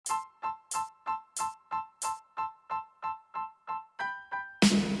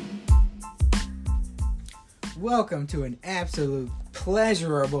welcome to an absolute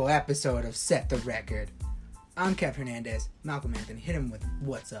pleasurable episode of Set the Record. I'm Kev Hernandez. Malcolm Anthony, hit him with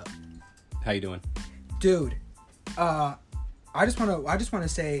what's up. How you doing? Dude, I just want to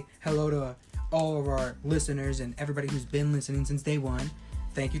say hello to all of our listeners and everybody who's been listening since day one.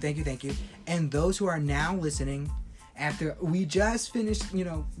 Thank you. And those who are now listening after we just finished,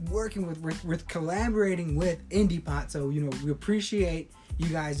 working with collaborating with IndiePot. So, we appreciate you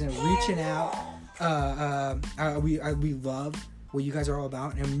guys reaching out. We love what you guys are all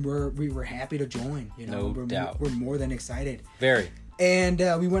about, and we're happy to join. No doubt. We're more than excited. Very. And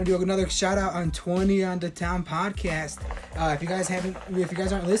we want to do another shout out on 20 on the Town podcast. If you guys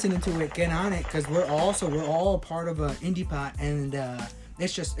aren't listening to it, get on it, because we're all part of IndiePot, and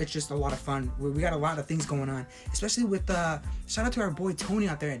it's just a lot of fun. We got a lot of things going on, especially with shout out to our boy Tony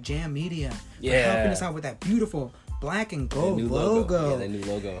out there at Jam Media for helping us out with that beautiful black and gold logo. Yeah, that new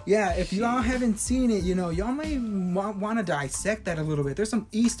logo. Yeah, if y'all haven't seen it, y'all may want to dissect that a little bit. There's some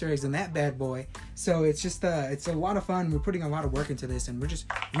Easter eggs in that bad boy. So it's just, it's a lot of fun. We're putting a lot of work into this, and we're just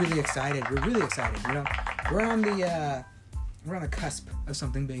really excited. We're on the cusp of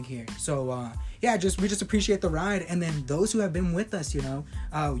something big here. So, we just appreciate the ride. And then those who have been with us, you know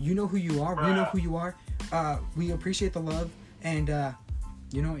who you are. We know who you are. We appreciate the love, and,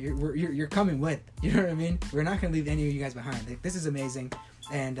 you're coming with. You know what I mean? We're not gonna leave any of you guys behind. Like, this is amazing,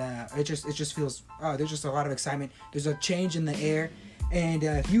 and it just feels. There's just a lot of excitement. There's a change in the air, and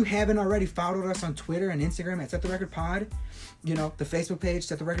if you haven't already followed us on Twitter and Instagram at Set the Record Pod, the Facebook page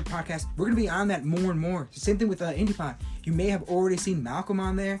Set the Record Podcast, we're gonna be on that more and more. Same thing with IndiePod. You may have already seen Malcolm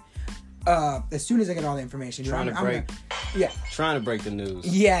on there. As soon as I get all the information, trying to break the news.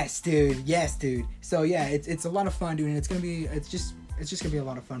 Yes, dude. So yeah, it's a lot of fun, dude, and it's just gonna be a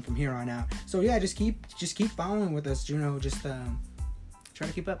lot of fun from here on out. So yeah, just keep following with us. Try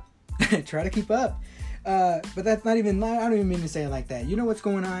to keep up. Try to keep up. But that's not even. I don't even mean to say it like that. You know what's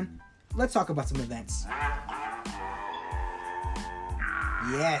going on? Let's talk about some events.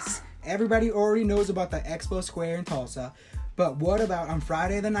 Yes, everybody already knows about the Expo Square in Tulsa. But what about on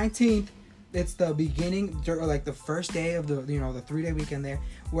Friday the 19th? It's the beginning, or like the first day of the 3-day weekend there,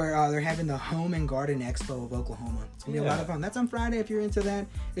 where they're having the Home and Garden Expo of Oklahoma. It's gonna be a lot of fun. That's on Friday if you're into that.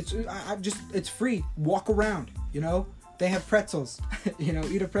 It's free. Walk around. They have pretzels.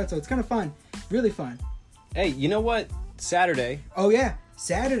 Eat a pretzel. It's kind of fun. Really fun. Hey, you know what? Saturday. Oh yeah,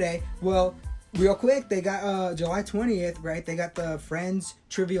 Saturday. Well, real quick, they got July 20th, right? They got the Friends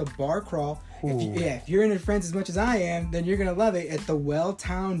Trivia Bar Crawl. If you're into Friends as much as I am, then you're going to love it at the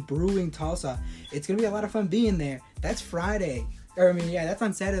Welltown Brewing Tulsa. It's going to be a lot of fun being there. That's Friday. That's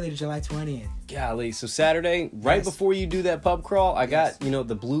on Saturday, July 20th. Golly. So Saturday, right before you do that pub crawl, I got,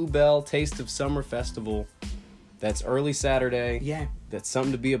 the Bluebell Taste of Summer Festival. That's early Saturday. Yeah. That's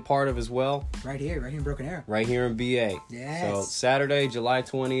something to be a part of as well. Right here in Broken Arrow. Right here in BA. Yes. So Saturday, July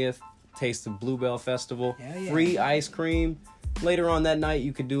 20th, Taste of Bluebell Festival. Hell yeah. Free ice cream. Later on that night,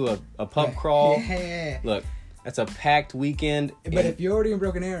 you could do a pub crawl. Yeah. Look, that's a packed weekend. But if you're already in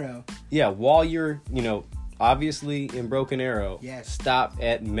Broken Arrow. Yeah, while you're, obviously in Broken Arrow. Yes. Stop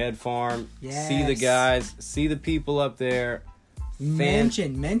at Med Farm. Yes. See the guys. See the people up there.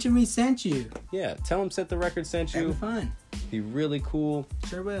 Mention we sent you. Yeah, tell them Set the Record sent you. That'd be fun. Be really cool.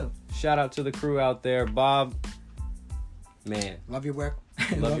 Sure will. Shout out to the crew out there. Bob, man. Love your work.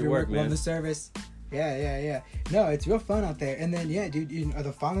 Love your work, man. Love the service. Yeah. No, it's real fun out there. And then, dude,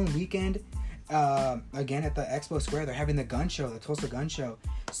 the following weekend, again at the Expo Square, they're having the gun show, the Tulsa Gun Show.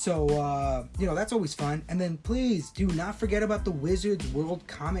 So, that's always fun. And then please do not forget about the Wizards World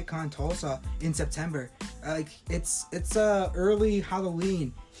Comic Con Tulsa in September. It's early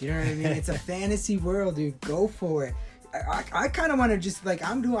Halloween. You know what I mean? It's a fantasy world, dude. Go for it. I kind of want to just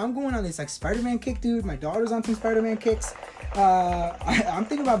I'm going on this Spider-Man kick, dude. My daughter's on some Spider-Man kicks. I'm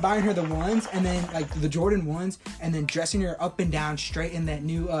thinking about buying her the ones, and then the Jordan ones, and then dressing her up and down straight in that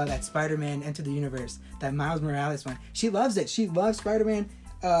new that Spider-Man Into the Universe, that Miles Morales one. She loves it. She loves Spider-Man.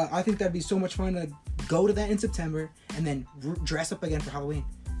 I think that'd be so much fun to go to that in September and then dress up again for Halloween.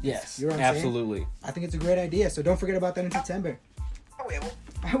 Yes, you know what I'm absolutely. Saying? I think it's a great idea. So don't forget about that in September. A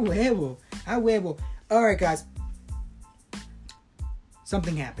huevo. All right, guys.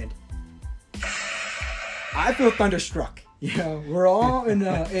 Something happened. I feel thunderstruck. We're all in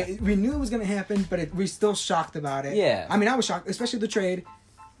we knew it was going to happen, but we're still shocked about it. Yeah. I was shocked, especially the trade.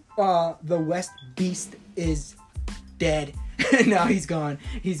 The West Beast is dead. No, he's gone.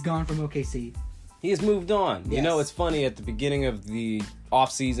 He's gone from OKC. He has moved on. Yes. It's funny, at the beginning of the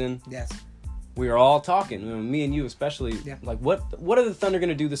off-season, yes, we were all talking, me and you especially, yeah. what are the Thunder going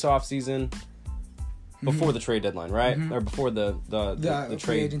to do this off-season? before the trade deadline, right? Mm-hmm. Or before the trade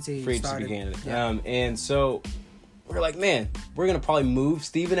free agency began. Yeah. And so we're like, man, we're gonna probably move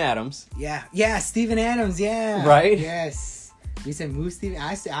Steven Adams. Yeah, Steven Adams. Yeah, right. Yes, we said move Steven.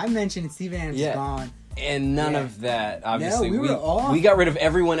 I mentioned Steven Adams is gone. And none of that, obviously. No, we got rid of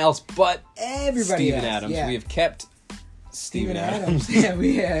everyone else but everybody Steven Adams. Yeah. We have kept Steven Adams. Yeah,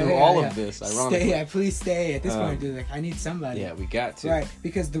 we have. Through all of this, ironically. Please stay. At this point, dude, like, I need somebody. Yeah, we got to. Right,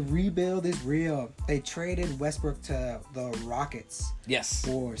 because the rebuild is real. They traded Westbrook to the Rockets. Yes.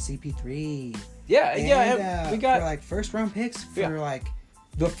 For CP3. Yeah, we got... For, like, first-round picks for, like,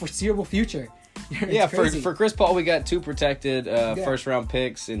 the foreseeable future. For Chris Paul, we got 2 protected first-round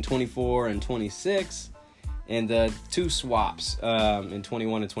picks in 24 and 26, and 2 swaps in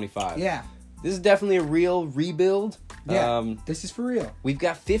 21 and 25. Yeah. This is definitely a real rebuild. Yeah, this is for real. We've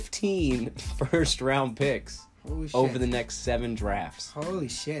got 15 first-round picks over the next 7 drafts. Holy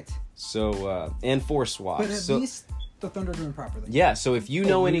shit. So, and 4 swaps. But at least the Thunder are doing properly. Yeah, so if you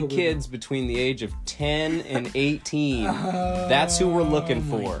know any kids between the age of 10 and 18, that's who we're looking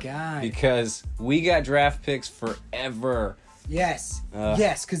for. God. Because we got draft picks forever. Yes,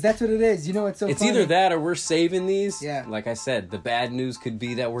 because that's what it is. You know, it's funny. Either that or we're saving these. Yeah. Like I said, the bad news could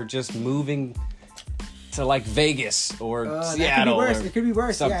be that we're just moving to like Vegas or Seattle. It could be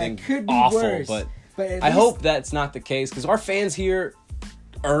worse. Something it could be awful. Worse. But I hope that's not the case because our fans here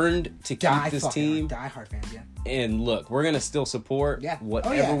earned to keep this team. Die-hard fans, yeah. And look, we're gonna still support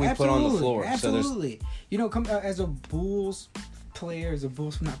whatever we put on the floor. Absolutely. So you know, as a Bulls player, but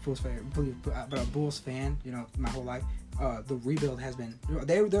a Bulls fan, you know, my whole life, the rebuild has been.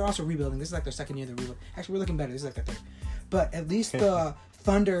 They're also rebuilding. This is like their second year of the rebuild. Actually, we're looking better. This is like their third. But at least the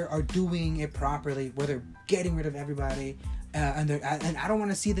Thunder are doing it properly, where they're getting rid of everybody. And I don't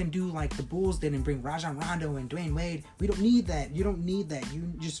want to see them do like the Bulls did and bring Rajon Rondo and Dwayne Wade. We don't need that. You don't need that.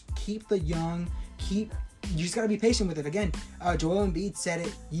 You just keep the young. You just got to be patient with it. Again, Joel Embiid said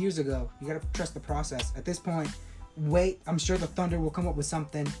it years ago. You got to trust the process. At this point, wait. I'm sure the Thunder will come up with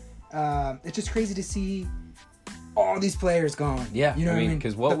something. It's just crazy to see all these players gone. Yeah, you know what I mean?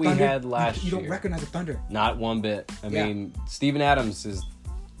 Because what we had last year, you don't recognize the Thunder. Not one bit. I mean, Steven Adams is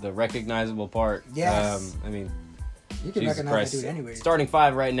the recognizable part. Yes. I mean, you can recognize that dude anyway. Starting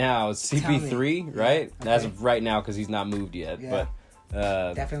 5 right now is CP3, right? Okay. As of right now, because he's not moved yet. Yeah.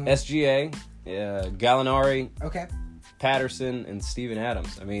 But definitely. SGA, Gallinari, okay, Patterson, and Steven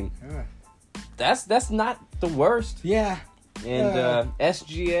Adams. I mean, that's not the worst. Yeah. And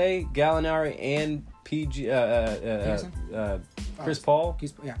SGA, Gallinari, and Chris Paul.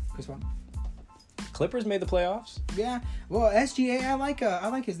 Chris Paul. Clippers made the playoffs. Yeah. Well, SGA, I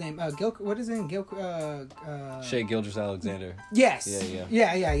like his name. What is his name? Shai Gilgeous-Alexander. Yes.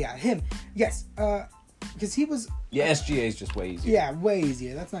 Yeah. Him. Yes. Because he was. Yeah, SGA is just way easier. Yeah, way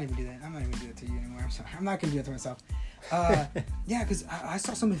easier. Let's not even do that. I'm not even gonna do it to you anymore. I'm sorry. I'm not gonna do it to myself. Yeah, because I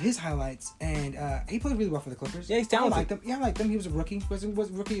saw some of his highlights, and he played really well for the Clippers. Yeah, he's talented. I liked him. Yeah, I liked him. He was a rookie. Was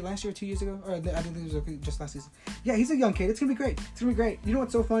rookie last year or 2 years ago? Or I didn't think he was a rookie just last season. Yeah, he's a young kid. It's gonna be great. You know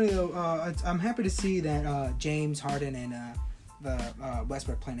what's so funny though? I'm happy to see that James Harden and the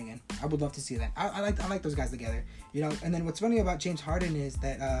Westbrook playing again. I would love to see that. I like those guys together. You know. And then what's funny about James Harden is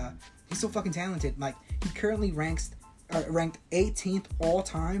that he's so fucking talented. Like he currently ranked 18th all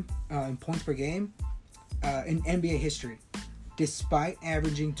time in points per game. In NBA history, despite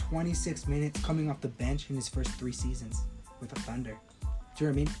averaging 26 minutes coming off the bench in his first 3 seasons with the Thunder. Do you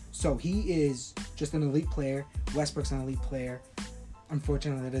know what I mean? So he is just an elite player. Westbrook's an elite player.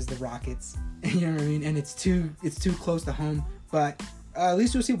 Unfortunately, that is the Rockets. You know what I mean? And it's too close to home. But at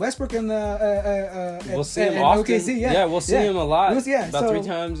least we'll see Westbrook in the. We'll see him often. OKC, we'll see him a lot. About 3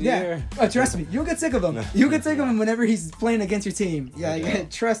 times a year. Trust me, you'll get sick of him. You'll get sick of him whenever he's playing against your team. Yeah,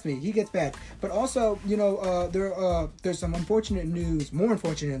 trust me, he gets bad. But also, you know, there's some more unfortunate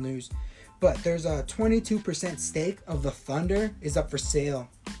news. But there's a 22% stake of the Thunder is up for sale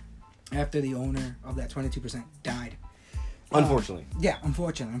after the owner of that 22% died. Unfortunately.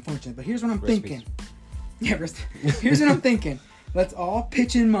 Unfortunately. But here's what I'm thinking. Here's what I'm thinking. Let's all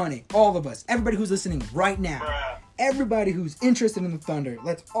pitch in money. All of us. Everybody who's listening right now. Everybody who's interested in the Thunder.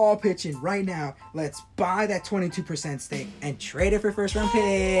 Let's all pitch in right now. Let's buy that 22% stake and trade it for first round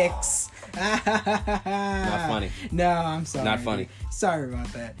picks. Not funny. No, I'm sorry. Not funny. Sorry about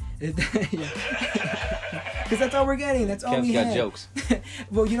that. Because that's all we're getting. That's all we have. Kev's got jokes.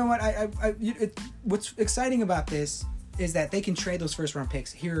 Well, you know what? What's exciting about this is that they can trade those first round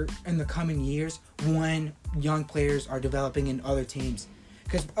picks here in the coming years when young players are developing in other teams.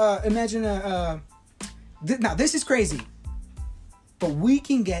 Because imagine now this is crazy, but we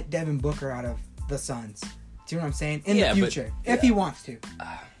can get Devin Booker out of the Suns. Do you know what I'm saying? In the future, if he wants to.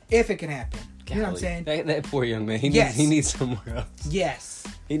 If it can happen. You know what I'm saying? That poor young man. He needs somewhere else. Yes.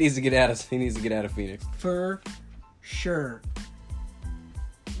 He needs to get out of Phoenix. For sure.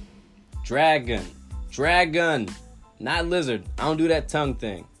 Dragon. Not lizard. I don't do that tongue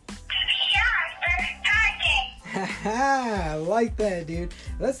thing. I like that, dude.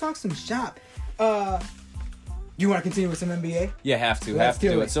 Let's talk some shop. You want to continue with some NBA? Yeah, have to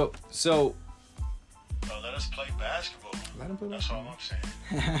do it. So. Let us play basketball. That's all I'm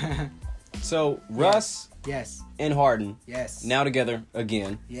saying. So Russ, yes, and Harden, yes, now together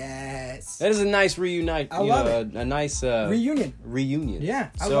again. Yes, that is a nice reunite. I love it. A nice reunion. Yeah,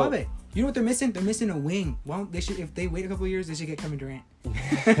 I love it. You know what they're missing? They're missing a wing. Well, they should. If they wait a couple of years, they should get Kevin Durant.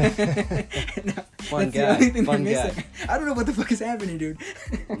 Fun guy. I don't know what the fuck is happening, dude.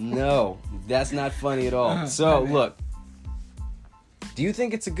 No, that's not funny at all. So look, do you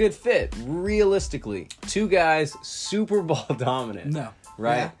think it's a good fit? Realistically, two guys Super Bowl dominant. No.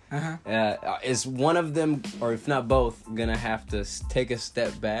 Right? Yeah. Is one of them, or if not both, gonna have to take a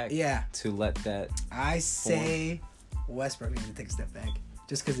step back? Yeah. To let that. I say Westbrook needs to take a step back,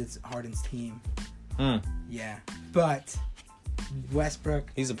 just because it's Harden's team. Yeah, but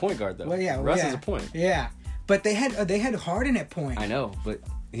Westbrook. He's a point guard though. Well, yeah. Russ is a point. Yeah, but they had Harden at point. I know, but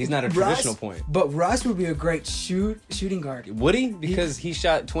he's not a traditional point. But Russ would be a great shooting guard. Would he? Because he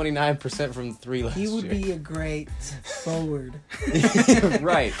shot 29% from 3 last year. He would be a great forward.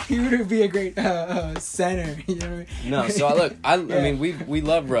 Right. He would be a great center. You know what I mean? No, so look, I mean, we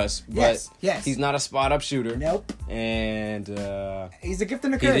love Russ, but yes. He's not a spot-up shooter. Nope. And he's a gift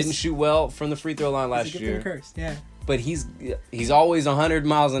and a curse. He didn't shoot well from the free throw line last year. He's a gift and a curse, yeah. But he's always 100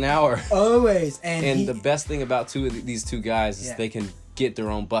 miles an hour. Always. And the best thing about these two guys is they can get their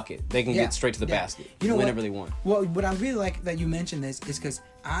own bucket. They can get straight to the basket whenever they want. Well, what I really like that you mentioned this is because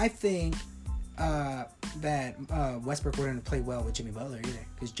I think that Westbrook wouldn't play well with Jimmy Butler either,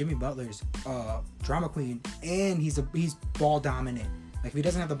 because Jimmy Butler's drama queen and he's ball dominant. Like if he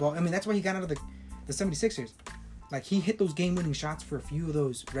doesn't have the ball, I mean that's why he got out of the 76ers. Like he hit those game-winning shots for a few of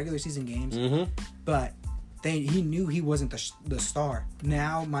those regular season games, but he knew he wasn't the star.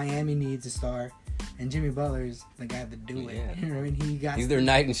 Now Miami needs a star. And Jimmy Butler's the guy to do it. Yeah. You know what I mean? He's their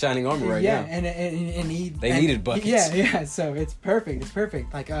knight in shining armor right now. Yeah, and they needed buckets. Yeah. So it's perfect. It's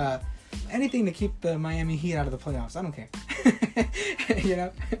perfect. Like anything to keep the Miami Heat out of the playoffs. I don't care. You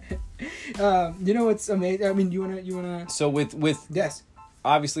know. You know what's amazing? I mean, you wanna. So with yes,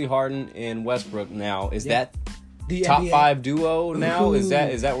 obviously Harden and Westbrook now is that the top NBA. 5 duo now? Ooh. Is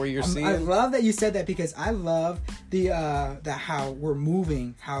that where you're seeing? I love that you said that because I love the how we're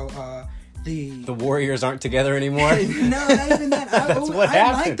moving, how the Warriors aren't together anymore. No, not even that. That's what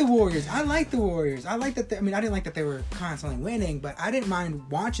happened. I like the Warriors. I like that. I didn't like that they were constantly winning, but I didn't mind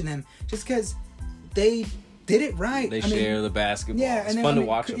watching them just because they did it right. They share the basketball. Yeah, it's fun to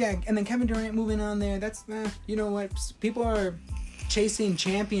watch them. Yeah, and then Kevin Durant moving on there. That's you know what? People are chasing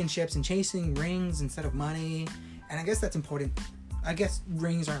championships and chasing rings instead of money, and I guess that's important. I guess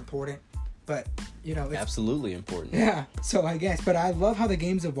rings are important. But, you know... absolutely important. Yeah, so I guess. But I love how the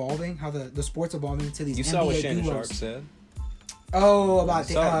game's evolving, how the sport's evolving to these NBA duos. You saw what Shannon Sharp said? Oh, about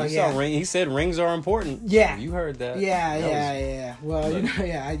you saw ring. He said rings are important. Yeah. You heard that. Yeah. Well, look, you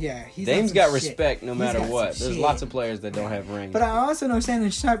know, yeah. Dame's got respect no matter what. There's lots of players that don't have rings. But I also know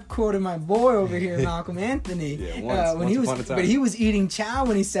Shannon Sharp quoted my boy over here, Malcolm Anthony. Yeah, once upon a time. But he was eating chow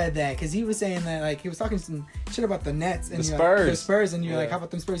when he said that, because he was saying that, like, he was talking some shit about the Nets and the Spurs, and you're like, how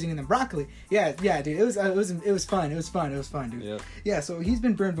about them Spurs eating them broccoli? Yeah, dude. It was fun. It was fun, dude. Yep. Yeah. So he's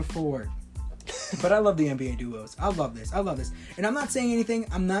been burned before. But I love the NBA duos. I love this. And I'm not saying anything.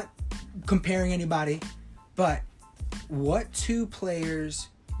 I'm not comparing anybody. But what two players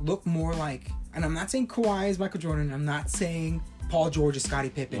look more like... And I'm not saying Kawhi is Michael Jordan. I'm not saying Paul George is Scottie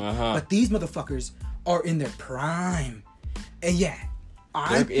Pippen. But these motherfuckers are in their prime. And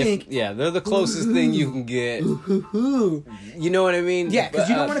I think... they're the closest thing you can get. You know what I mean? Yeah, because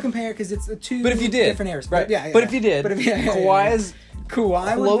you don't want to compare because it's two different eras. Right. But if you did, Kawhi is...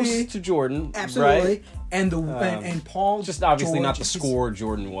 Kawhi close would be, to Jordan, absolutely, right? And and Paul just obviously George, not the scorer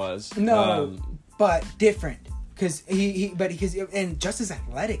Jordan was. No, but different because and just as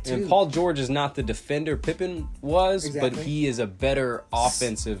athletic too. And Paul George is not the defender Pippen was, but he is a better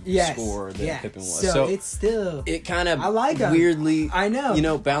offensive scorer than Pippen was. So it's still kind of I like weirdly, I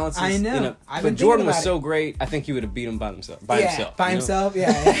know, balances. I know, but Jordan was so great. I think he would have beat him by himself. Yeah.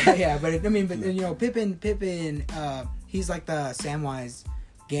 But Pippen. He's like the Samwise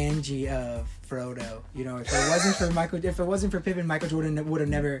Gamgee of Frodo. You know, if it wasn't for Pippen, Michael Jordan would have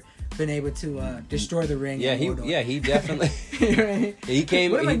never been able to destroy the ring. He definitely. He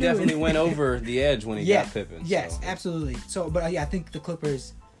definitely went over the edge when he got Pippen. Yes, absolutely. So, but I think the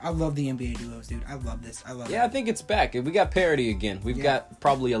Clippers I love the NBA duos, dude. I love this. I love it. Yeah, I think it's back. We got parity again. We've got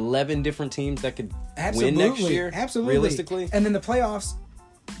probably 11 different teams that could win next year. Absolutely. Realistically. And then the playoffs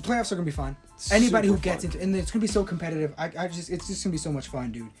are going to be fun. Anybody who gets into, and it's going to be so competitive. It's just going to be so much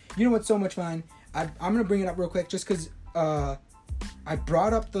fun, dude. You know what's so much fun? I'm going to bring it up real quick just because I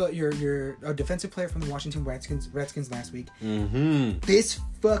brought up your defensive player from the Washington Redskins last week. Mm-hmm. This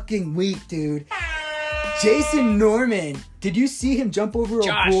fucking week, dude. Jason Norman. Did you see him jump over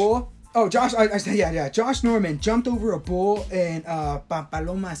a bull? Oh, Josh. Yeah. Josh Norman jumped over a bull in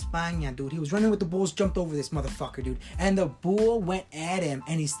Paloma, España, dude. He was running with the bulls, jumped over this motherfucker, dude. And the bull went at him,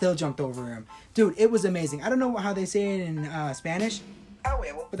 and he still jumped over him. Dude, it was amazing. I don't know how they say it in Spanish,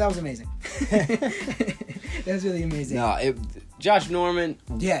 but that was amazing. That was really amazing. No, Josh Norman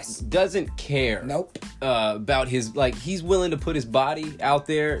doesn't care. Nope. About his, he's willing to put his body out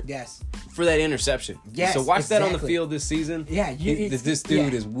there. Yes. For that interception. Yes. So watch that on the field this season. Yeah. This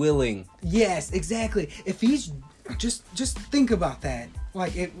dude is willing. Yes, exactly. If he's just think about that,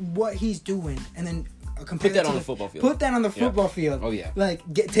 what he's doing, and then put that on the football field. Put that on the football field. Oh yeah.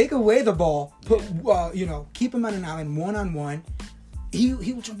 Take away the ball. Keep him on an island 1-on-1. He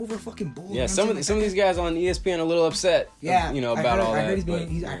will jump over a fucking bull. Yeah, some of these guys on ESPN are a little upset. Yeah, about all that. I heard he's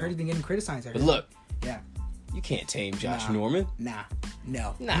been getting criticized. But look, yeah, you can't tame Josh Norman. Nah.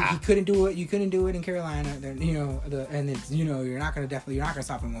 Nah. You couldn't do it. You couldn't do it in Carolina. You're not gonna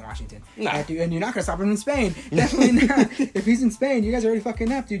stop him in Washington. Nah. And you're not gonna stop him in Spain. Definitely not. If he's in Spain, you guys are already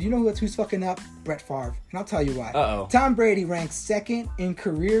fucking up, dude. You know who's fucking up? Brett Favre. And I'll tell you why. Uh-oh. Tom Brady ranks second in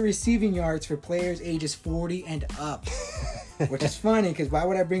career receiving yards for players ages 40 and up. Which is funny, because why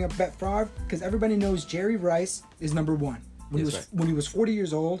would I bring up Brett Favre? Because everybody knows Jerry Rice is number one. When he was 40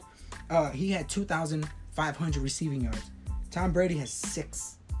 years old, he had 2,500 receiving yards. Tom Brady has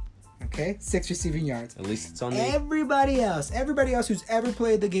 6. Okay? 6 receiving yards. At least it's on me. Everybody else who's ever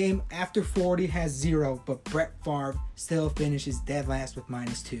played the game after 40 has 0, but Brett Favre still finishes dead last with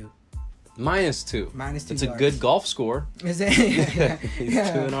 -2. -2. -2 That's yards. a good golf score. Is it?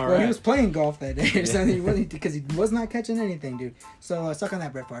 He's doing all right. He was playing golf that day or something because he was not catching anything, dude. So suck on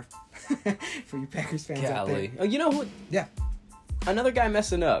that, Brett Favre. For you Packers fans out there. Oh, you know who? Yeah. Another guy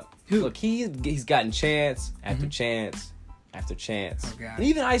messing up. Who? Look, he's gotten chance after chance after chance. Oh, God. And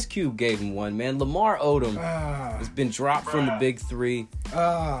even Ice Cube gave him one, man. Lamar Odom has been dropped from the big 3.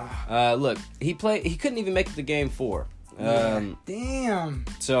 Look, he couldn't even make it to game 4. Damn.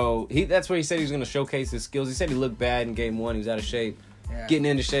 So that's where he said he was going to showcase his skills. He said he looked bad in game 1. He was out of shape. Yeah. Getting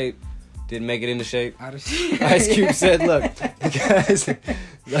into shape. Didn't make it into shape. Out of shape. Ice Cube said, "Look, the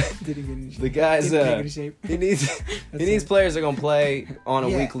guys, he needs players that are gonna play on a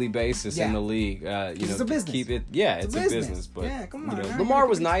weekly basis in the league. It's a business. Keep it. Yeah, it's a business. But come on, Lamar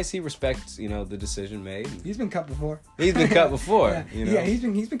was nice. He respects the decision made. He's been cut before. He's been cut before. Yeah, he's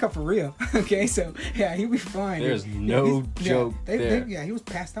been cut for real. Okay, so he'll be fine. There's no joke there. He was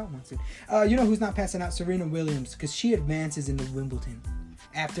passed out once. You know who's not passing out? Serena Williams, because she advances into Wimbledon.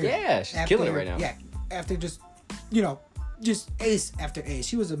 She's killing it right now. Yeah, after just ace after ace.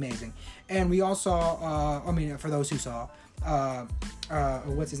 She was amazing. And we all saw, for those who saw,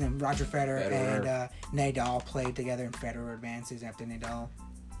 what's his name? Roger Federer. And Nadal played together, and Federer advances after Nadal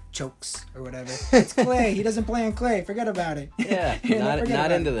chokes or whatever. It's clay. He doesn't play on clay. Forget about it. Yeah,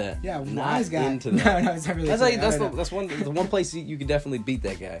 not into that. Yeah, wise guy. Into that. No, it's not really. That's the one place you could definitely beat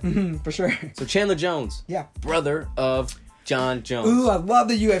that guy. Mm-hmm, for sure. So Chandler Jones, brother of John Jones. Ooh, I love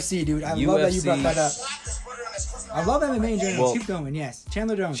the UFC, dude. I love that you brought that up. I love MMA in general. Keep going, yes.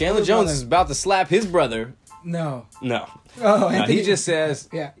 Chandler Jones. Chandler Jones is about to slap his brother. No. Oh, he just says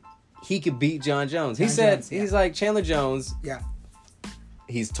he could beat John Jones. He's like, Chandler Jones. Yeah.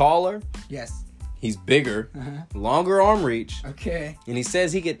 He's taller. Yes. He's bigger, longer arm reach. Okay. And he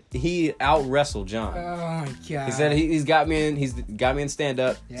says he out wrestle John. Oh my God. He said he's got me in stand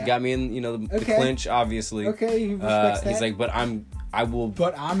up. Yeah. He's got me in the clinch, obviously. Okay, he respects that. He's like, but I'm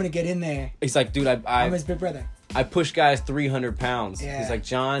gonna get in there. He's like, dude, I'm his big brother. I push guys 300 pounds. Yeah. He's like,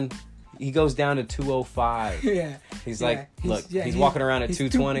 John, he goes down to 205. Yeah. He's like, look, he's walking around at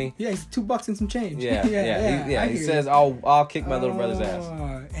 220. He's $2 and some change. Yeah. He says, I'll kick my little brother's ass.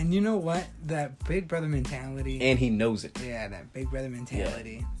 And you know what? That big brother mentality. And he knows it. Yeah, that big brother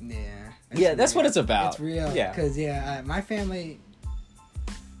mentality. Yeah. That's what it's about. It's real. Yeah. Because my family,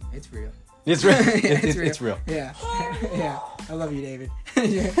 it's real. It's real. It's real. Yeah. Yeah. I love you, David.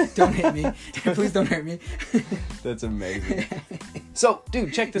 Don't hit me. Please don't hurt me. That's amazing. So,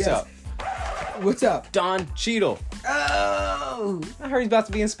 dude, check this out. What's up? Don Cheadle. Oh! I heard he's about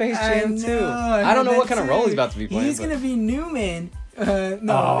to be in Space Jam too. I don't know what kind of role he's about to be playing. He's going to be Newman. He's going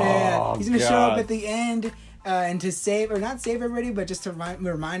to show up at the end and to save, or not save everybody, but just to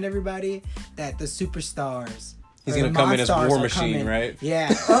remind everybody that the superstars. He's going to come in as War Machine, right? Yeah.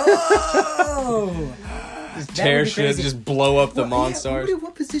 Oh! Just tear shit, just blow up the Monstars. Yeah,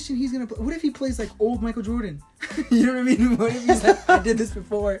 what position he's going to play? What if he plays like old Michael Jordan? You know what I mean? What if he's like, I did this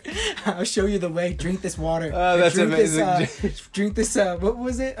before. I'll show you the way. Drink this water. Oh, that's amazing. Drink this, what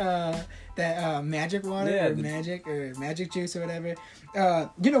was it? That magic water or magic juice or whatever.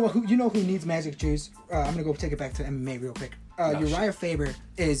 You know who needs magic juice? I'm going to go take it back to MMA real quick. Uriah Faber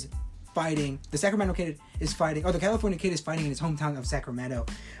is fighting. The Sacramento kid is fighting. The California kid is fighting in his hometown of Sacramento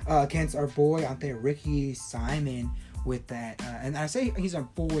against our boy out there, Ricky Simon. With that, and I say he's our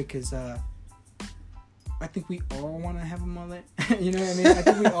boy because I think we all want to have a mullet. You know what I mean? I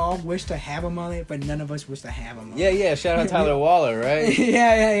think we all wish to have a mullet, but none of us wish to have a mullet. Yeah. Shout out Tyler Waller, right?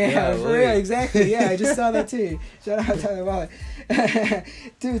 Yeah. For real, exactly. Yeah, I just saw that too. Shout out Tyler Waller.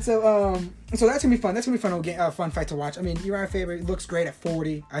 Dude, so that's gonna be fun. That's gonna be fun. Fun fight to watch. I mean, Uriah Faber looks great at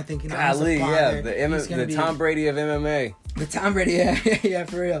 40. I think. Golly, the Tom Brady of MMA. The Tom Brady, yeah,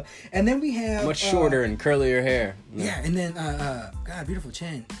 for real. And then we have much shorter and curlier hair. Yeah, and then God, beautiful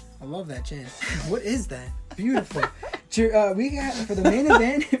chin. I love that chin. What is that? Beautiful. We got for the main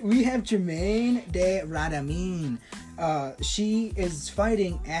event. We have Germaine de Randamie. She is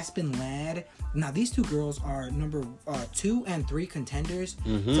fighting Aspen Ladd. Now these two girls are number 2 and 3 contenders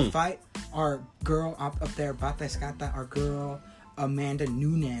to fight our girl up there, Batascata. Our girl Amanda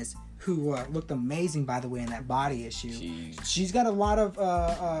Nunes, who looked amazing, by the way, in that body issue. Jeez. She's got a lot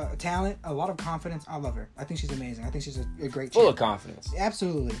of talent, a lot of confidence. I love her. I think she's amazing. I think she's a great Full of confidence.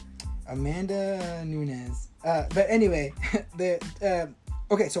 Absolutely. Amanda Nunes. But anyway,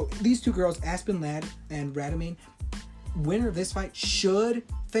 okay, so these two girls, Aspen Ladd and Randamie, winner of this fight should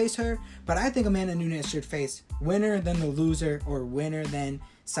face her, but I think Amanda Nunes should face winner, then the loser, or winner, then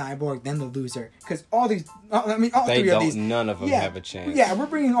Cyborg, then the loser. Because all three of these, none of them have a chance. Yeah, we're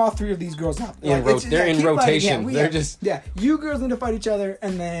bringing all 3 of these girls up. They're in rotation. Yeah, you girls need to fight each other,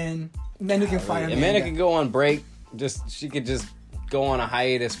 and then you can fight Amanda. Amanda can go on break. She could just go on a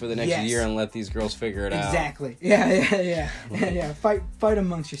hiatus for the next year and let these girls figure it out. Exactly. Yeah. Fight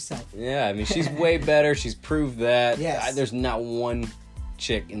amongst yourself. Yeah, I mean, she's way better. She's proved that. Yes. There's not one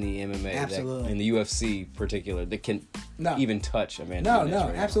chick in the MMA, in the UFC particular, that can even touch Amanda. No,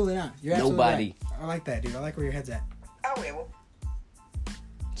 absolutely not. You're absolutely nobody. Right. I like that, dude. I like where your head's at.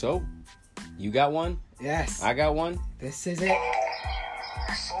 So, you got one? Yes. I got one? This is it.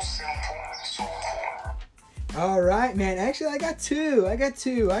 All right, man. Actually, I got two. I got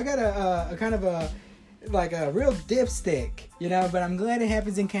a kind of a real dipstick, but I'm glad it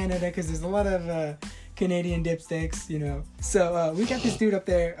happens in Canada because there's a lot of Canadian dipsticks, So we got this dude up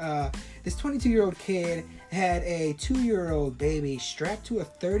there. This 22-year-old kid had a 2-year-old baby strapped to a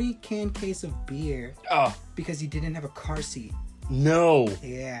 30-can case of beer because he didn't have a car seat. No.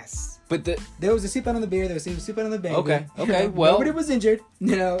 Yes. But there was a seatbelt on the beer. There was a seatbelt on the baby. Okay. Well, nobody was injured.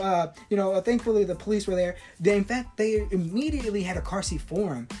 Thankfully the police were there. In fact, they immediately had a car seat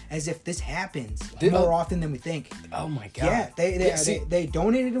for him, as if this happens more often than we think. Oh my god. Yeah, they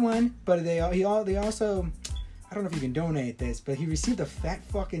donated one, but they also. I don't know if you can donate this, but he received a fat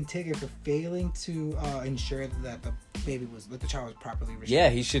fucking ticket for failing to ensure that the child was properly restrained. Yeah,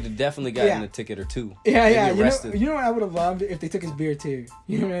 he should have definitely gotten a ticket or two. Yeah. You know what I would have loved if they took his beer too.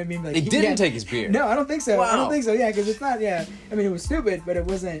 You know what I mean? Like, they didn't take his beer. No, I don't think so. Wow. I don't think so. Yeah, because it's not. Yeah, I mean it was stupid, but it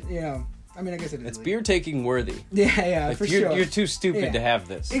wasn't. I mean, I guess it is. It's beer taking worthy. Yeah, for sure. You're too stupid to have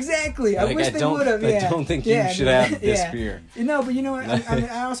this. Exactly. I wish they would have. I don't think you should have this beer. But you know what?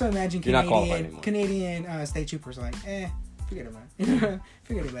 I also imagine Canadian state troopers are like, forget about it.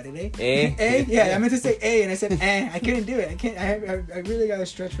 Forget about it, eh? Yeah, I meant to say and I said, I couldn't do it. I can't. I really got to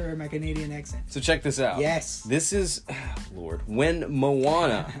stretch for my Canadian accent. So check this out. Yes. This is, Lord, when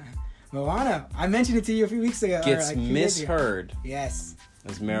Moana. I mentioned it to you a few weeks ago. Gets misheard. Yes.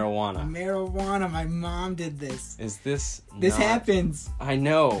 As marijuana. My mom did this. Is this happens. I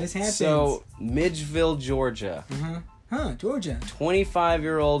know. This happens. So, Midgeville, Georgia. Georgia.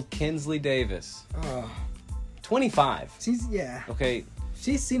 25-year-old Kinsley Davis. 25. Okay.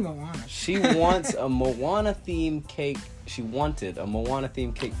 She's seen Moana. She wants a Moana-themed cake. She wanted a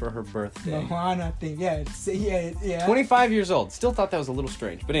Moana-themed cake for her birthday. Moana theme, yeah. 25 years old. Still thought that was a little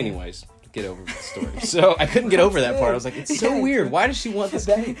strange. But anyways, get over the story. So I couldn't get over that part. I was like, it's so weird. Why does she want this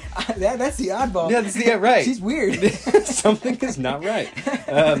cake? That's the oddball. Yeah, right. She's weird. Something is not right.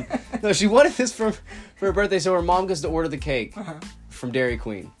 No, she wanted this for her birthday, so her mom goes to order the cake from Dairy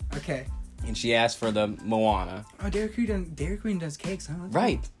Queen. Okay. And she asked for the Moana. Oh, Dairy Queen does cakes, huh?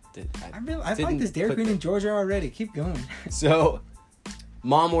 Right. I like this Dairy Queen in Georgia already. Keep going. So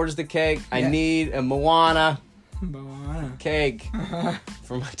Mom orders the cake. Yeah. I need a Moana cake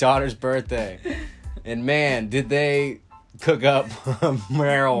for my daughter's birthday. And man, did they cook up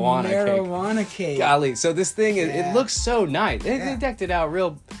marijuana cake. Golly. So this thing, it looks so nice. They decked it out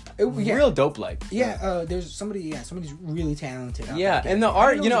real dope-like. Yeah, there's somebody's really talented. Yeah, and the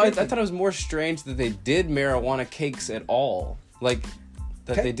art, I thought it was more strange that they did marijuana cakes at all. Like,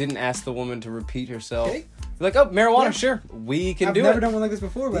 that they didn't ask the woman to repeat herself. Okay. Like, oh, marijuana, sure, we can do it. I've never done one like this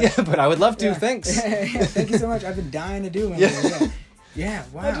before, but... Yeah, but I would love to, thanks. Thank you so much. I've been dying to do one. Yeah,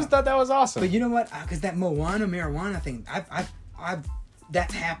 wow. I just thought that was awesome. But you know what? Because that Moana marijuana thing, I've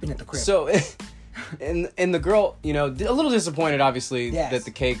that's happened at the crib. So, and the girl, a little disappointed, obviously, that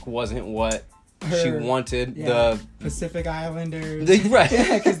the cake wasn't what she wanted. The Pacific Islanders, right?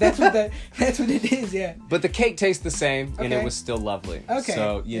 Yeah, because that's what it is. Yeah. But the cake tastes the same, and it was still lovely. Okay.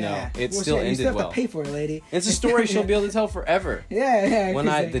 So it still ended well. You still have to pay for it, lady. It's a story she'll be able to tell forever. Yeah. When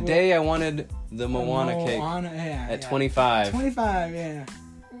the day I wanted the Moana cake at 25. 25, yeah.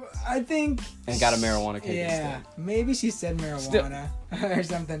 I think... And got a marijuana cake instead. Maybe she said marijuana or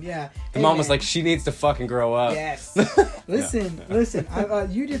something, yeah. The mom was like, she needs to fucking grow up. Yes. Listen.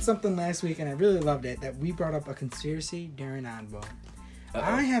 You did something last week, and I really loved it, that we brought up a conspiracy during Oddball.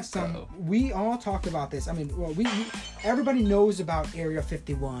 I have some... Uh-oh. We all talked about this. I mean, well, everybody knows about Area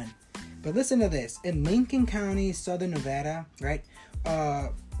 51. But listen to this. In Lincoln County, Southern Nevada, right,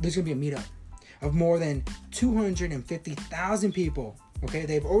 there's going to be a meetup of more than 250,000 people. Okay,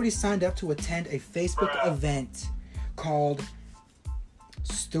 they've already signed up to attend a Facebook event called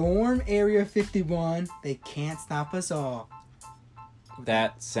Storm Area 51. They can't stop us all.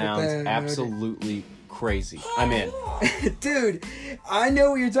 That sounds absolutely crazy. I'm in. Dude, I know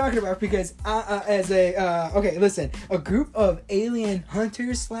what you're talking about because okay, listen, a group of alien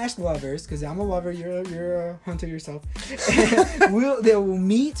hunters / lovers, because I'm a lover, you're a hunter yourself. We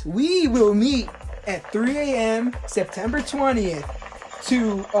will meet at 3 a.m. September 20th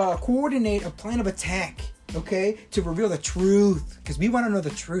to coordinate a plan of attack, okay? To reveal the truth, because we want to know the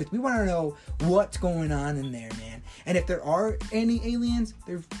truth. We want to know what's going on in there, man. And if there are any aliens,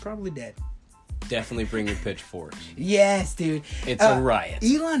 they're probably dead. Definitely bring your pitchforks. Yes, dude. It's a riot.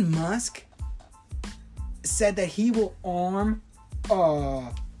 Elon Musk said that he will arm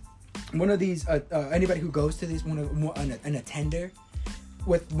one of these anybody who goes to this an attender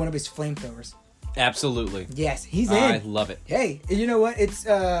with one of his flamethrowers. Absolutely. Yes, he's in. I love it. Hey, you know what? It's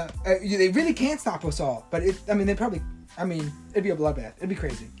they really can't stop us all, but it'd be a bloodbath. It'd be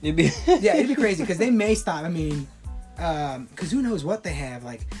crazy. It'd be crazy because they may stop. I mean, because who knows what they have,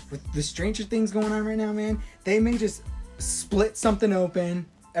 like with the Stranger Things going on right now, man. They may just split something open.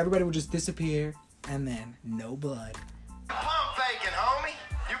 Everybody will just disappear, and then no blood. Pump faking, homie.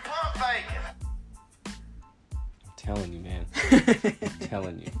 You pump faking. I'm telling you, man. I'm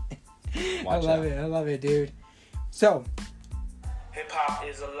telling you. Watch I love it, dude. So, hip-hop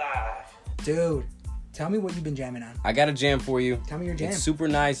is alive. Dude, tell me what you've been jamming on. I got a jam for you. Tell me your jam. It's super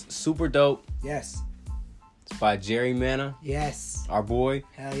nice, super dope. Yes. It's by Jerry Mana. Yes. Our boy.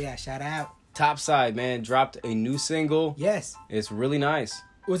 Hell yeah, shout out. Topside, man, dropped a new single. Yes. It's really nice.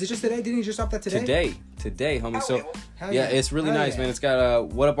 Was it just today? Didn't he just drop that today? Today, homie. So, yeah, it's really nice, man. It's got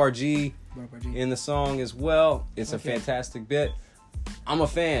What Up RG in the song as well. It's a fantastic bit. I'm a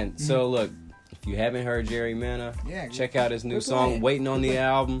fan. Mm-hmm. So look, if you haven't heard Jerry Mana, check out his new song, Waiting on the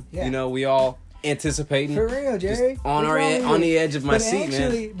Album. Yeah. We all anticipating. For real, Jerry. Just on the edge of my seat,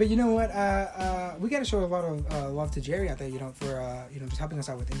 man. But you know what? We got to show a lot of love to Jerry out there, for just helping us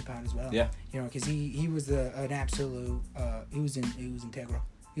out with IndiePod as well. Yeah. Because he was an absolute he was integral.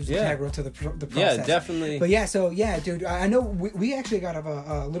 He was integral to the process. Yeah, definitely. But dude, I know we actually got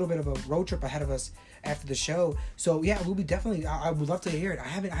a little bit of a road trip ahead of us after the show. So yeah, we'll be definitely. I would love to hear it.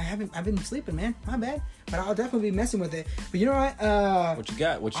 I've been sleeping, man. My bad. But I'll definitely be messing with it. But you know what? What you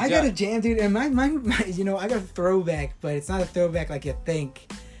got? I got a jam, dude, and my I got a throwback, but it's not a throwback like you think.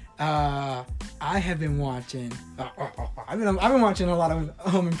 I have been watching. I've been watching a lot of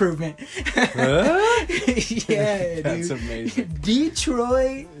Home Improvement. Yeah, dude. That's amazing.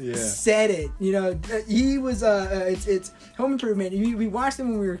 Detroit said it. He was. It's Home Improvement. We watched them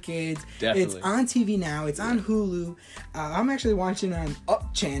when we were kids. Definitely. It's on TV now. It's on Hulu. I'm actually watching on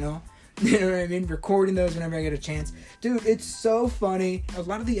Up Channel. You know what I mean? Recording those whenever I get a chance. Dude, it's so funny. A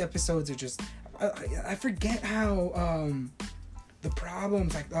lot of the episodes are just... I forget how... the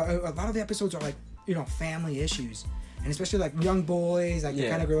problems, like a lot of the episodes are like, family issues, and especially like young boys, like they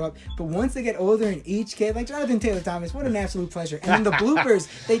kind of grow up. But once they get older, and each kid, like Jonathan Taylor Thomas, what an absolute pleasure. And then the bloopers,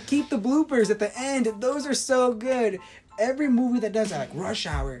 they keep the bloopers at the end. Those are so good. Every movie that does that, like Rush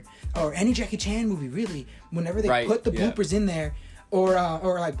Hour or any Jackie Chan movie, really, whenever they put the bloopers in there, or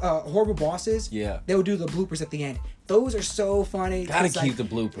like Horrible Bosses. Yeah. They would do the bloopers at the end. Those are so funny. Gotta keep the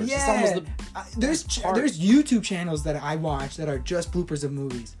bloopers. Yeah. It's almost there's YouTube channels that I watch that are just bloopers of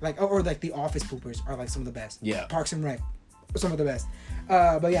movies, like or like The Office bloopers are like some of the best. Yeah. Parks and Rec, some of the best.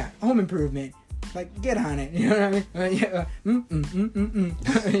 But yeah, Home Improvement. Like, get on it, you know what I mean?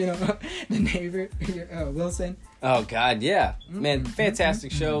 You know, the neighbor, Wilson. Oh, God, yeah. Man,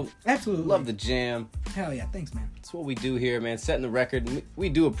 fantastic show. Absolutely. Love the jam. Hell yeah, thanks, man. That's what we do here, man, setting the record. We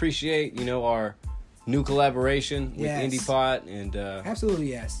do appreciate, you know, our new collaboration with IndiePod. And, absolutely,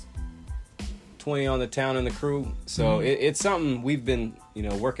 yes. 20 on the town and the crew. So it's something we've been, you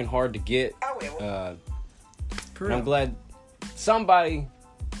know, working hard to get. And I'm glad somebody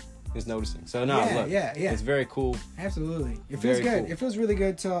is noticing. So look, it's very cool. Absolutely, it feels good. Cool. It feels really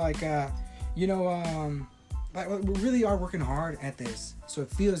good to like, you know, like we really are working hard at this. So it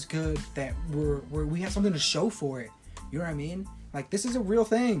feels good that we have something to show for it. You know what I mean? Like this is a real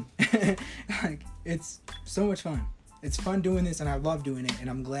thing. Like it's so much fun. It's fun doing this, and I love doing it. And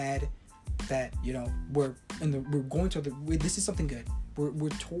I'm glad that you know we're going to this is something good.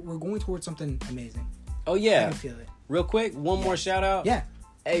 We're going towards something amazing. Oh yeah, I can feel it. Real quick, one more shout out. Yeah.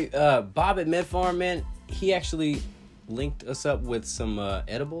 Hey, Bob at MedFarm, man, he actually linked us up with some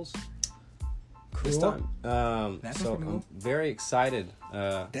edibles. Cool. This time. So cool. I'm very excited.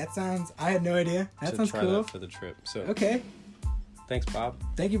 That sounds. I had no idea. That sounds cool. For the trip. So okay. Thanks, Bob.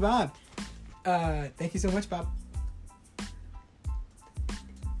 Thank you, Bob. Thank you so much, Bob.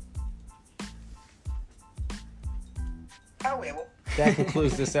 That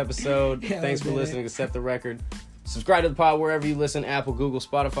concludes this episode. Thanks for listening to Set the Record. Subscribe to the pod wherever you listen, Apple, Google,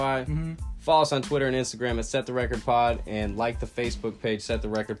 Spotify. Follow us on Twitter and Instagram at Set the Record Pod, and like the Facebook page, Set the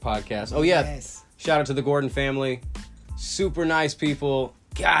Record Podcast. Oh, yeah. Yes. Shout out to the Gordon family. Super nice people.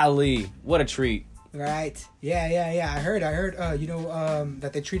 Golly, what a treat. Right. Yeah. I heard, you know,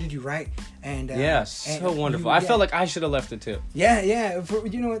 that they treated you right. And so wonderful. I felt like I should have left a tip. Yeah.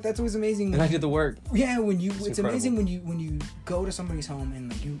 You know what? That's always amazing. And I did the work. Yeah, it's amazing when you go to somebody's home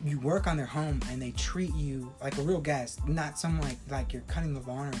and like, you work on their home and they treat you like a real guest, not some like you're cutting the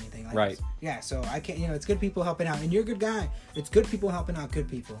lawn or anything. Like right. Yeah. So I can't. You know, it's good people helping out, and you're a good guy. It's good people helping out good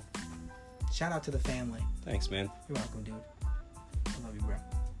people. Shout out to the family. Thanks, man. You're welcome, dude. I love you, bro.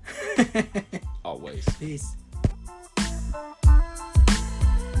 Always. Peace.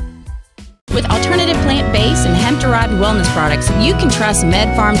 With alternative plant-based and hemp-derived wellness products, you can trust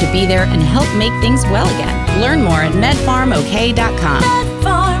MedFarm to be there and help make things well again. Learn more at medfarmok.com.